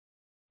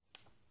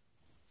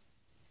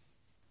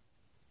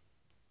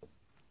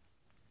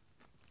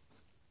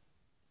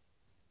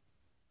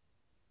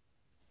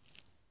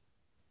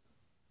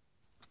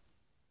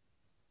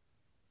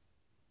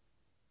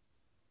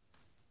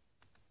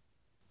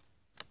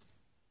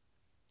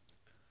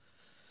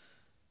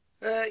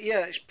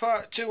Yeah, it's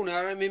part 2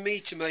 now in my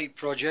Metre maid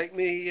project,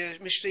 me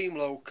Steam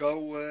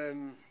Loco.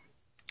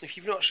 If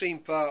you've not seen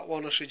part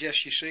 1, I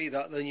suggest you see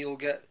that. Then you'll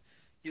get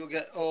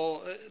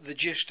all the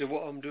gist of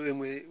what I'm doing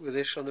with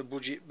this on a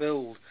budget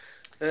build.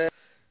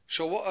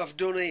 So what I've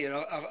done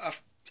here,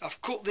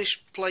 I've cut this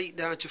plate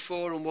down to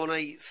 4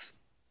 1/8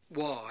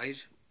 wide,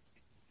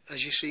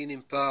 as you've seen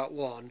in part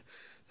 1,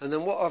 and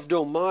then what I've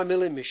done, my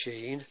milling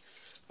machine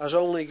has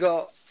only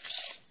got,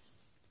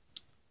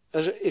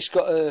 it's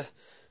got a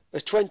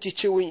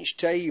 22-inch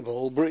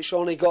table, but it's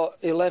only got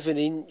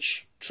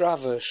 11-inch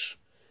traverse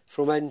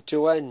from end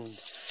to end.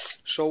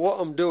 So what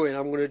I'm doing,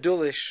 I'm going to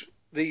do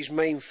these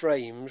main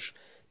frames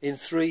in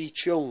 3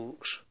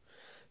 chunks,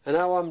 and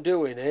how I'm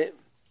doing it,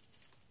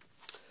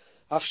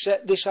 I've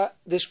set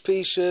this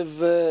piece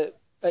of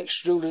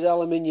extruded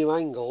aluminium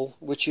angle,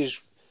 which is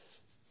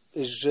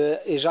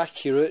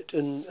accurate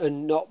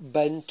and not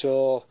bent,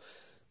 or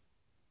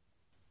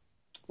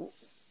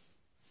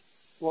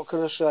what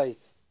can I say?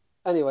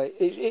 Anyway,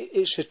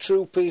 it's a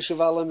true piece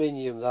of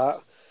aluminium, that,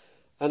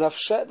 and I've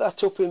set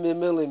that up in my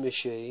milling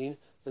machine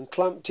and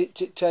clamped it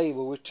to the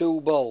table with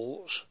 2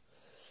 bolts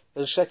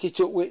and set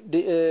it up with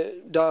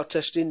the dial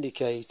test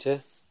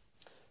indicator,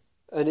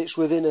 and it's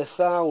within a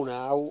thou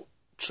now,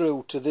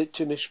 true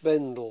to my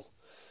spindle.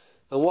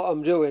 And what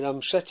I'm doing,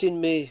 I'm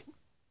setting my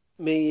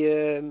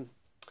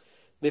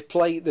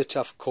plate that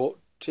I've cut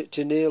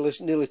to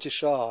nearly to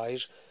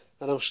size,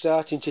 and I'm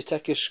starting to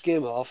take a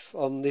skim off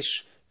on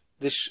this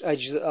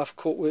edge that I've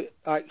cut with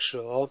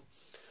hacksaw,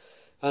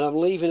 and I'm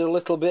leaving a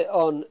little bit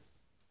on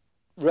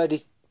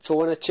ready for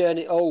when I turn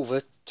it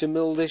over to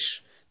mill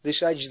this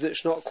edge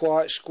that's not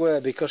quite square,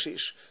 because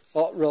it's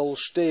hot rolled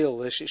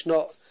steel. It's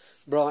not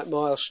bright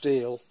mild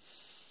steel,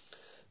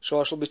 so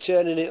I shall be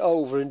turning it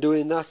over and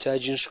doing that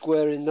edge and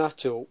squaring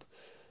that up.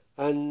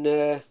 And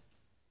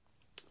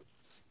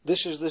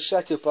this is the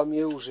setup I'm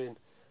using.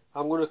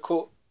 I'm going to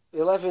cut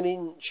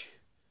 11-inch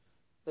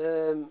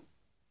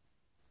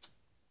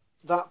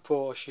that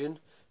portion, and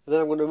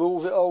then I'm going to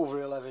move it over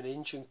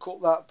 11-inch and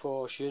cut that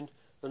portion,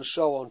 and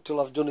so on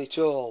till I've done it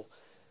all.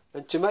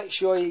 And to make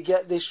sure you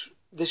get this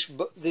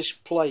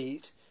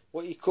plate,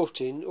 what you're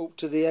cutting, up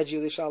to the edge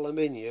of this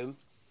aluminium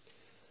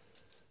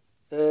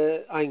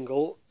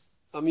angle,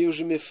 I'm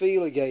using my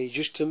feeler gauge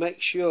just to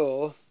make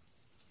sure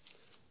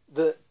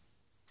that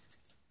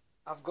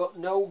I've got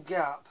no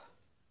gap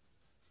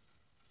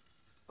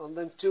on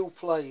them 2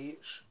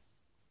 plates.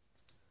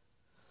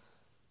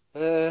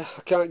 I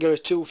can't get a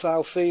 2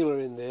 thou feeler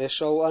in there,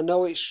 so I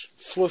know it's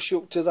flush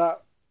up to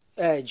that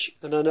edge,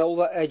 and I know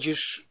that edge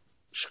is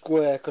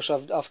square because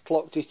I've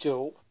clocked it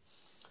up.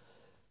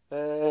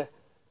 And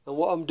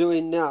what I'm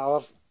doing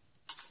now,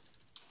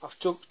 I've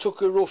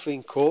took a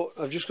roughing cut.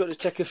 I've just got to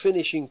take a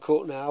finishing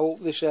cut now up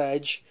this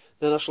edge.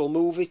 Then I shall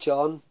move it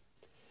on,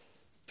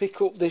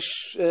 pick up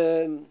this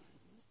bit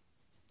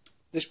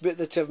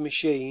that I've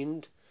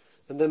machined,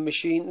 and then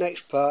machine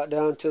next part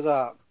down to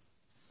that.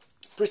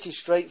 Pretty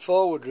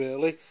straightforward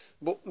really,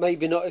 but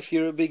maybe not if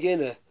you're a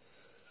beginner.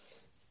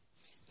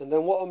 And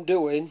then what I'm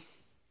doing,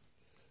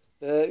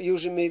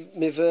 using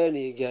my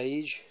vernier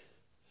gauge,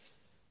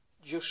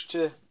 just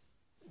to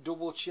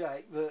double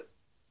check that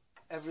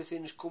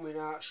everything's coming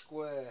out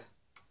square.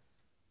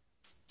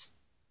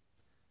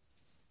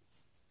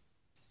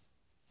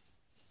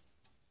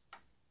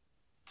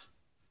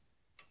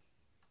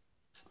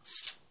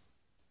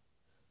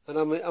 And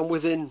I'm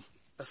within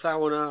a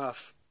thou and a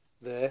half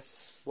there.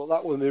 Well,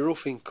 that was my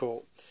roughing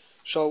cut.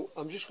 So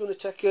I'm just going to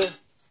take a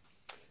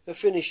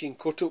finishing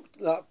cut up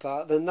that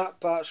part. Then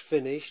that part's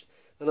finished,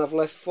 and I've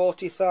left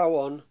 40 thou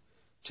on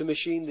to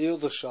machine the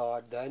other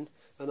side then.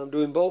 And I'm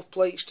doing both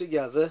plates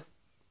together.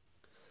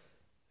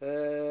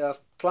 I've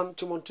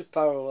clamped them onto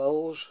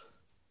parallels,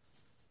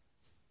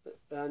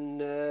 and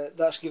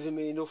that's giving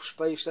me enough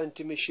space then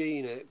to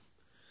machine it.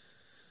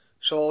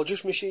 So I'll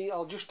just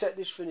take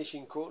this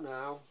finishing cut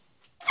now.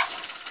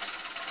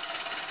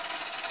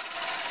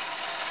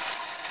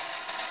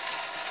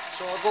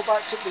 So I'll go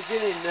back to the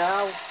beginning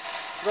now,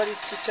 ready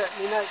to take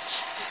my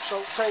next,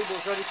 so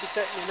table's ready to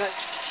take my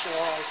next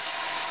slice.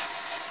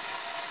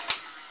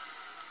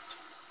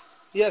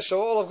 Yeah,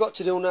 so all I've got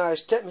to do now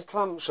is take my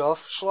clamps off,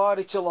 slide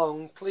it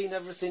along, clean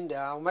everything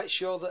down, make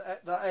sure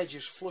that that edge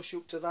is flush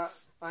up to that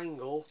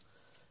angle,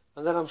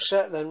 and then I'm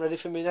set then, ready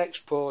for my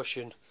next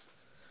portion.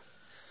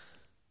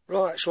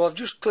 Right, so I've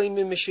just cleaned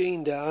my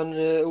machine down,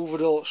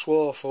 hoovered all the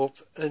swarf up,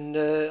 and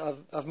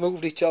I've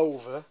moved it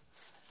over.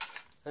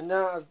 And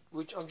now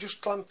I'm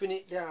just clamping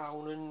it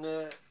down, and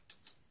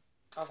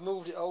I've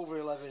moved it over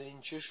 11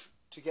 inches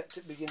to get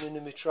to the beginning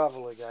of my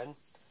travel again.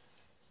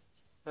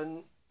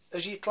 And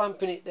as you're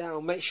clamping it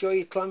down, make sure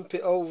you clamp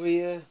it over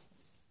your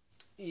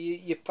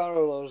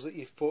parallels that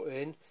you've put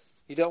in.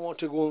 You don't want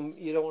to go and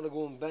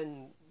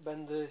bend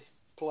the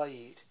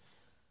plate.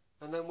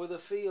 And then with a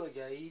feeler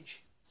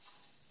gauge,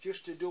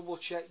 just to double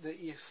check that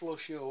you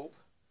flush up,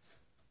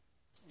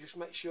 just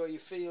make sure your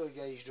feeler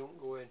gauge don't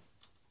go in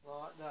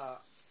like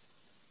that.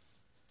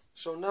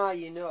 So now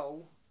you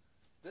know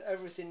that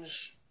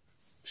everything's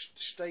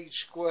stayed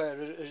square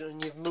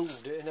and you've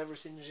moved it and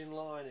everything's in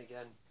line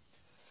again.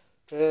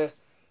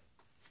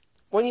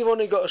 When you've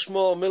only got a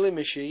small milling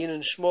machine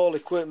and small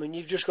equipment,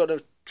 you've just got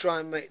to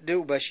try and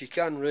do best you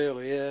can,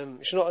 really.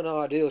 It's not an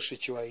ideal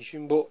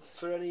situation, but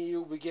for any of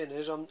you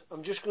beginners, I'm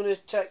just going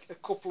to take a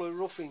couple of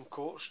roughing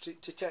cuts to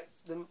take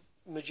the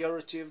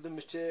majority of the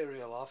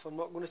material off. I'm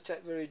not going to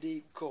take very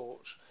deep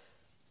cuts,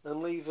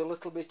 and leave a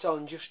little bit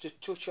on just to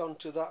touch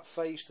onto that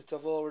face that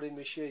I've already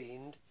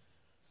machined,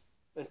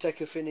 and take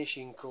a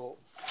finishing cut.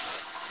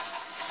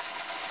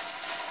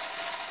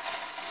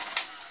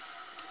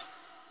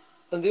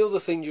 And the other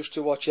thing just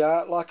to watch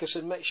out, like I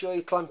said, make sure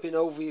you're clamping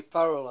over your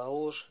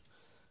parallels,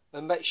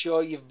 and make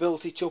sure you've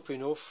built it up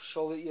enough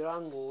so that your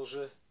handles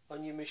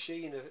on your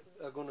machine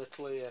are going to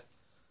clear.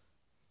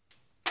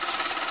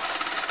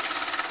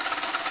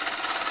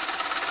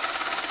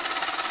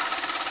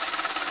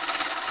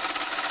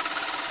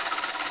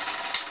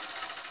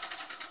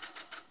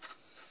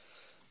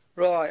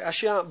 Right, I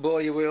shan't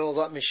bore you with all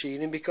that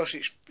machining because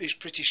it's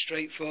pretty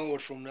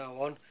straightforward from now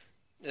on.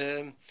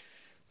 And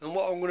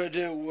what I'm going to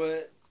do,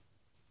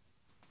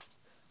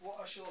 what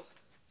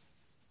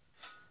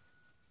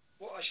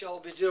I shall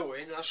be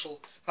doing,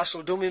 I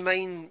shall do my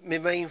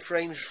main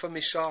frames for my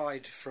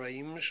side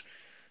frames,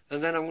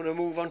 and then I'm going to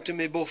move on to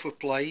my buffer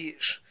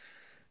plates,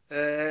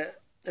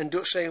 and do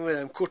the same with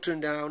them, cut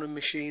them down and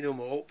machine them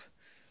up.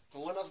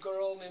 And when I've got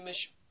all my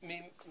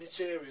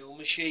material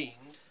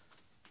machined,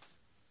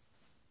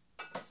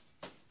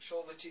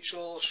 so that it's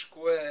all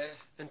square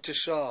and to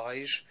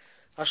size,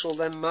 I shall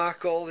then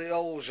mark all the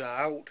holes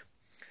out,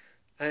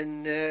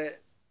 and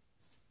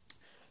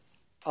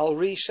I'll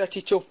reset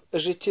it up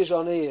as it is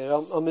on here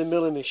on my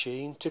milling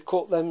machine to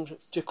cut my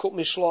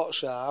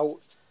slots out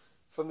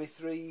for my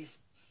three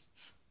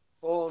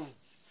horn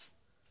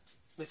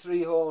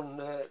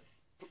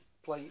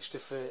plates to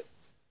fit.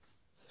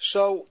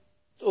 So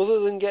other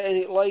than getting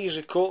it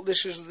laser cut,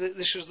 this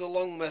is the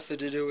long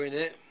method of doing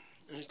it,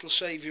 and it'll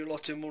save you a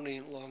lot of money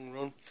in the long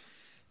run.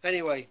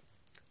 Anyway,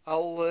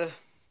 I'll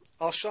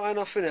sign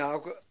off for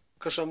now,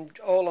 because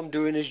all I'm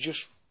doing is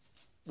just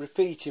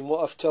repeating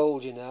what I've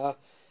told you now.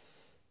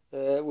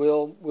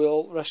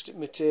 We'll rest it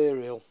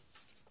material.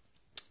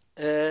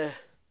 I'll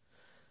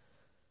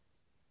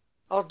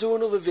do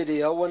another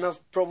video when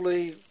I've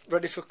probably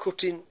ready for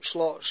cutting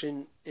slots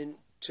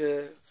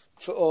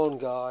for horn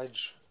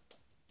guides.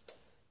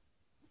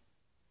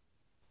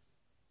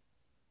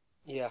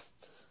 Yeah.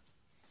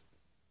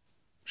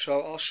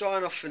 So I'll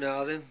sign off for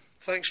now then.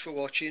 Thanks for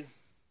watching.